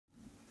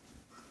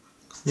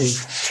Hey,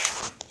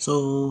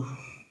 so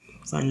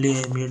finally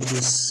I made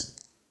this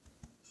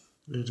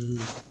little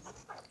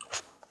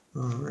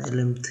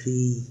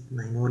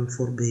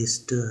LM3914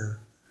 based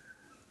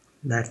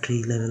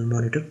battery level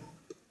monitor.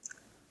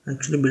 I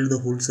actually built the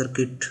whole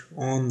circuit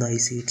on the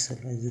IC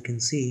itself. As you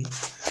can see,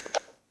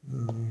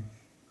 on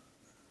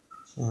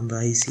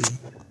the IC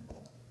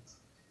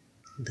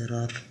there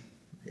are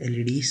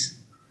LEDs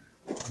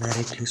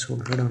directly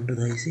soldered onto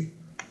the IC.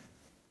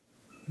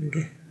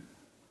 Okay,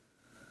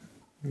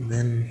 and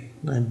then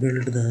I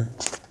built the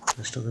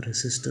rest of the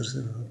resistors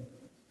and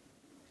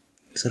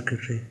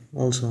circuitry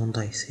also on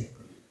the IC.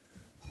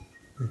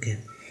 Okay.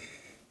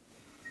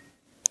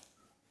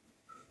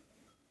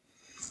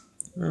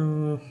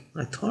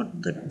 I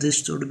thought that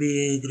this would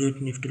be a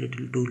great nifty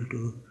little tool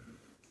to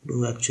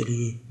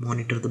actually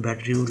monitor the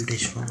battery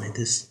voltage from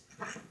this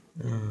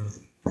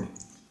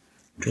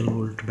 12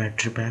 volt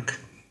battery pack,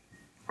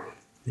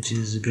 which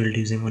is built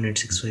using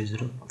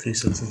 18650 3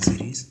 cells in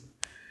series.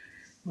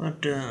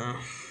 But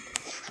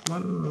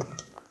one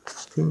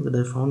thing that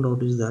I found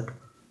out is that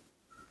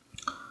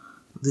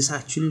this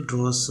actually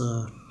draws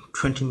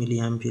 20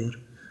 milliampere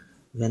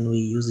when we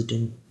use it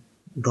in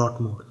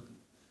dot mode,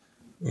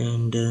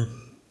 and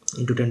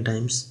into 10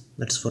 times,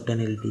 that's for 10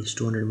 LEDs,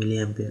 200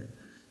 milliampere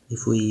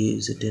if we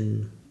use it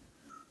in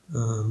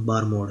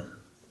bar mode,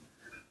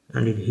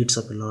 and it heats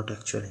up a lot.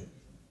 Actually,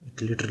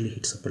 it literally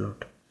heats up a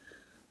lot.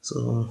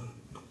 So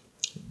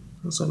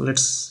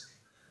let's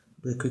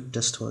do a quick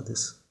test for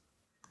this.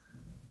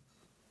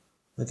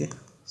 Okay,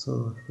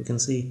 so you can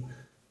see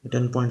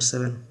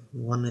 10.7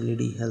 one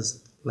LED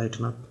has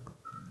lightened up,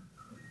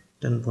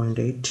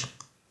 10.8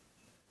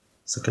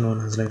 second one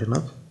has lightened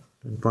up,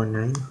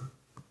 10.9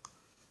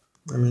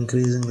 I'm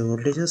increasing the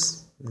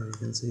voltages, and you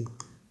can see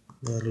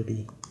the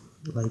LED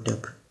light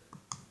up.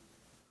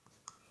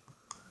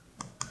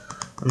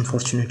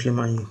 Unfortunately,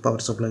 my power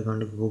supply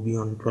can't go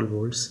beyond 12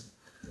 volts,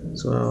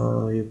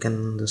 so you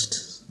can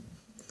just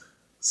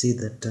see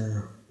that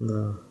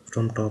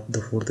from top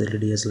the fourth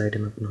LED is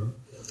lighting up now.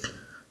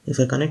 If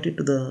I connect it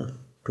to the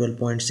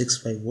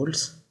 12.65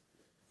 volts,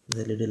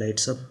 the LED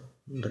lights up,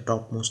 the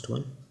topmost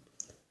one,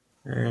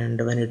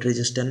 and when it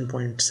reaches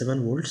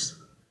 10.7 volts,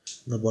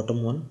 the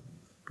bottom one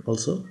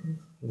also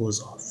goes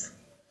off.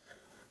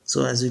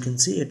 So as you can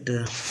see, at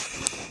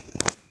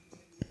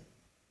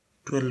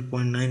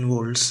 12.9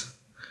 volts,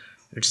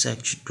 it's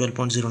actually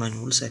 12.09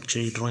 volts,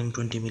 actually drawing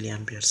 20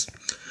 milliamperes.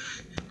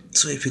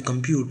 So if you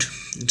compute,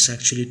 it's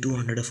actually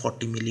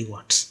 240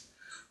 milliwatts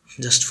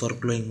just for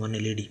glowing one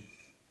LED.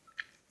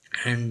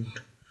 And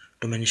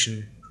to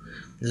mention,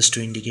 just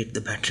to indicate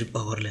the battery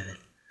power level,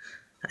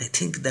 I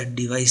think that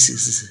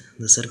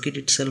the circuit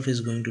itself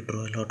is going to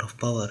draw a lot of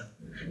power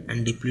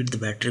and deplete the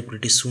battery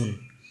pretty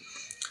soon.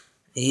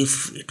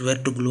 If it were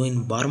to glow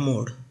in bar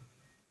mode,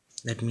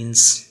 that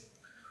means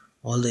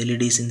all the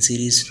LEDs in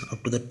series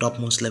up to the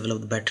topmost level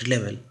of the battery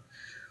level,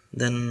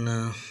 then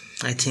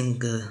I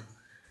think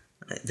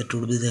that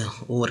would be the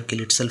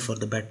overkill itself for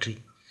the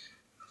battery.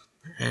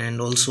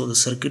 And also the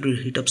circuit will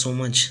heat up so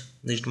much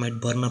that it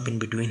might burn up in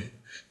between.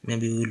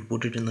 Maybe we will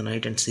put it in the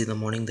night and see in the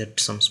morning that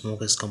some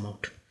smoke has come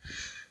out.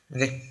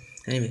 Okay,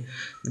 anyway,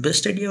 the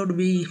best idea would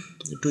be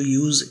to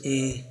use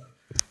a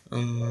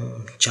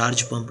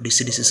charge pump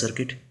DC-DC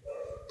circuit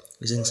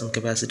using some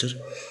capacitor,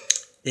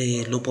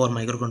 a low power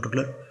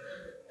microcontroller,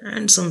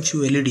 and some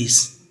few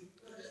LEDs.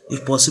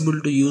 If possible,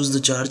 to use the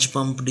charge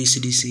pump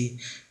DC-DC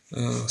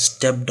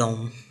step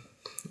down,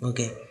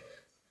 okay,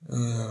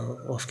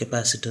 of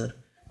capacitor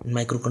and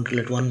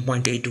microcontroller at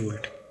 1.8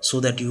 volt, so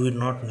that you will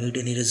not need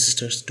any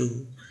resistors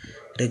to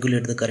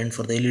regulate the current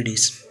for the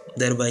LEDs,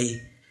 thereby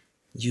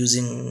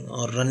using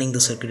or running the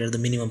circuit at the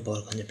minimum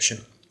power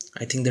consumption.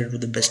 I think that would be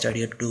the best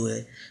idea to do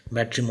a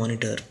battery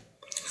monitor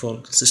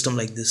for system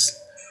like this,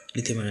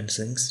 lithium ion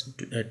things,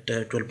 at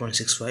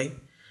 12.65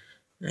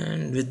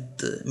 and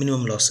with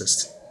minimum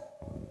losses.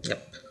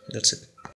 Yep, that's it.